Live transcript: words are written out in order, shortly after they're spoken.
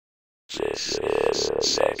This is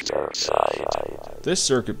Sector Side. This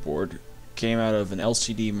circuit board came out of an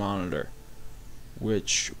LCD monitor,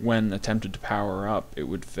 which when attempted to power up, it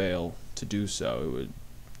would fail to do so. It would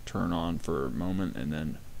turn on for a moment and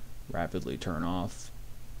then rapidly turn off,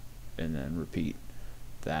 and then repeat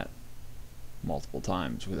that multiple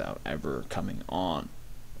times without ever coming on.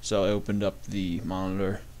 So I opened up the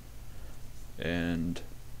monitor and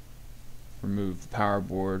removed the power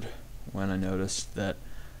board when I noticed that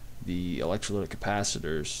the electrolytic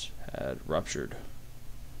capacitors had ruptured.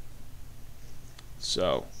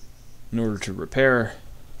 So, in order to repair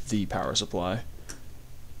the power supply,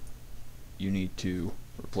 you need to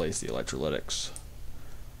replace the electrolytics.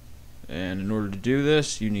 And in order to do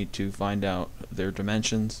this, you need to find out their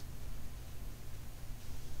dimensions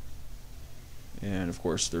and, of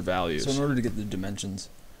course, their values. So in order to get the dimensions,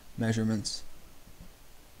 measurements,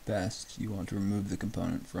 best, you want to remove the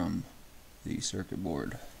component from the circuit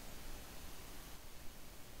board.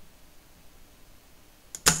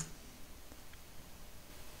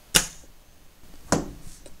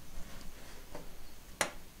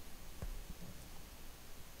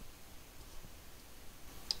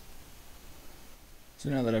 So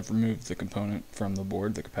now that I've removed the component from the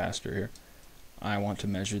board, the capacitor here, I want to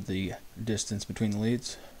measure the distance between the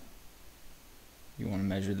leads. You want to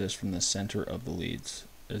measure this from the center of the leads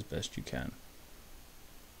as best you can.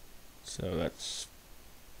 So that's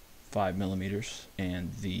 5 millimeters,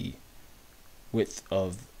 and the width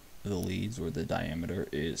of the leads, or the diameter,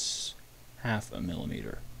 is 0.5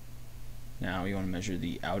 millimeter. Now you want to measure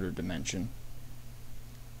the outer dimension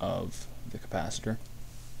of the capacitor,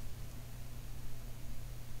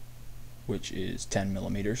 which is 10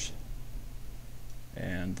 millimeters,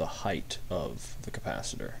 and the height of the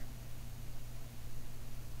capacitor,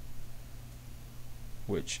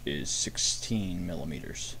 which is 16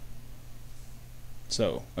 millimeters.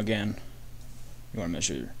 So again, you want to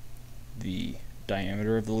measure the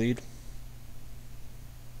diameter of the lead,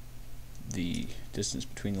 the distance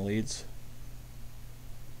between the leads,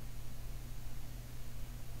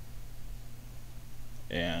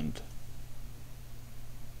 and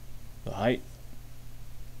the height,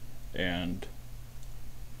 and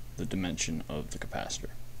the dimension of the capacitor,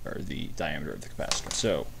 or the diameter of the capacitor.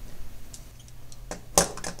 So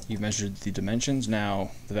you've measured the dimensions, now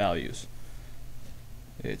the values.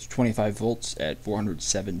 It's 25 volts at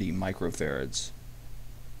 470 microfarads,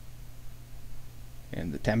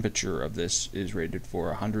 and the temperature of this is rated for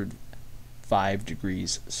 105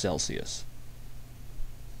 degrees Celsius.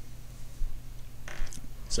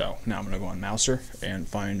 So now I'm going to go on Mouser and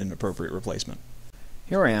find an appropriate replacement.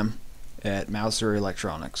 Here I am at Mouser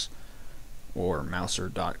Electronics, or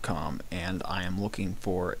Mouser.com, and I am looking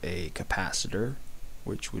for a capacitor,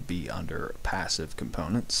 which would be under passive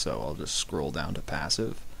components. So I'll just scroll down to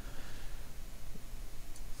passive.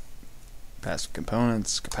 Passive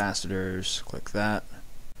components, capacitors, click that.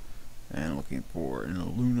 And I'm looking for an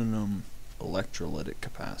aluminum electrolytic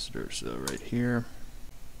capacitor. So right here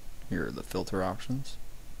are the filter options.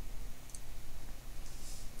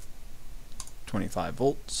 25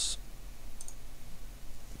 volts,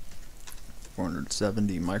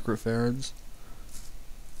 470 microfarads,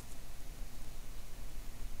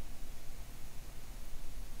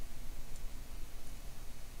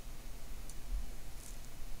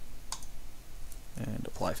 and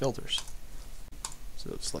apply filters.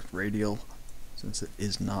 So select radial, since it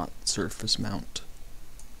is not surface mount.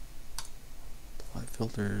 Apply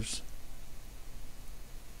filters.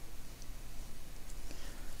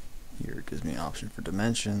 Here it gives me an option for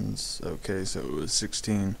dimensions. Okay, so it was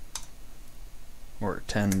 16 or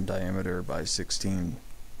 10 diameter by 16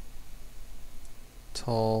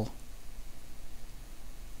 tall.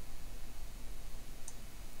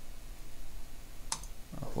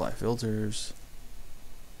 Apply filters.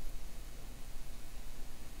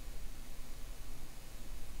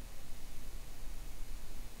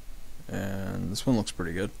 And this one looks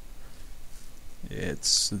pretty good.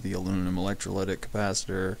 It's the aluminum electrolytic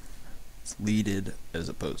capacitor. It's leaded as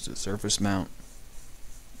opposed to surface mount.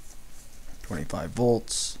 25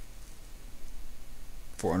 volts,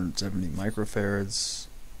 470 microfarads,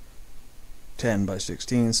 10 by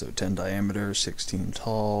 16, so 10 diameter, 16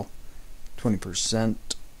 tall, 20%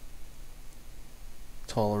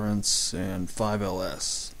 tolerance, and 5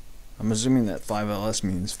 LS. I'm assuming that 5 LS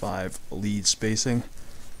means 5 lead spacing,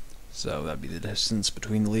 so that'd be the distance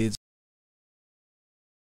between the leads.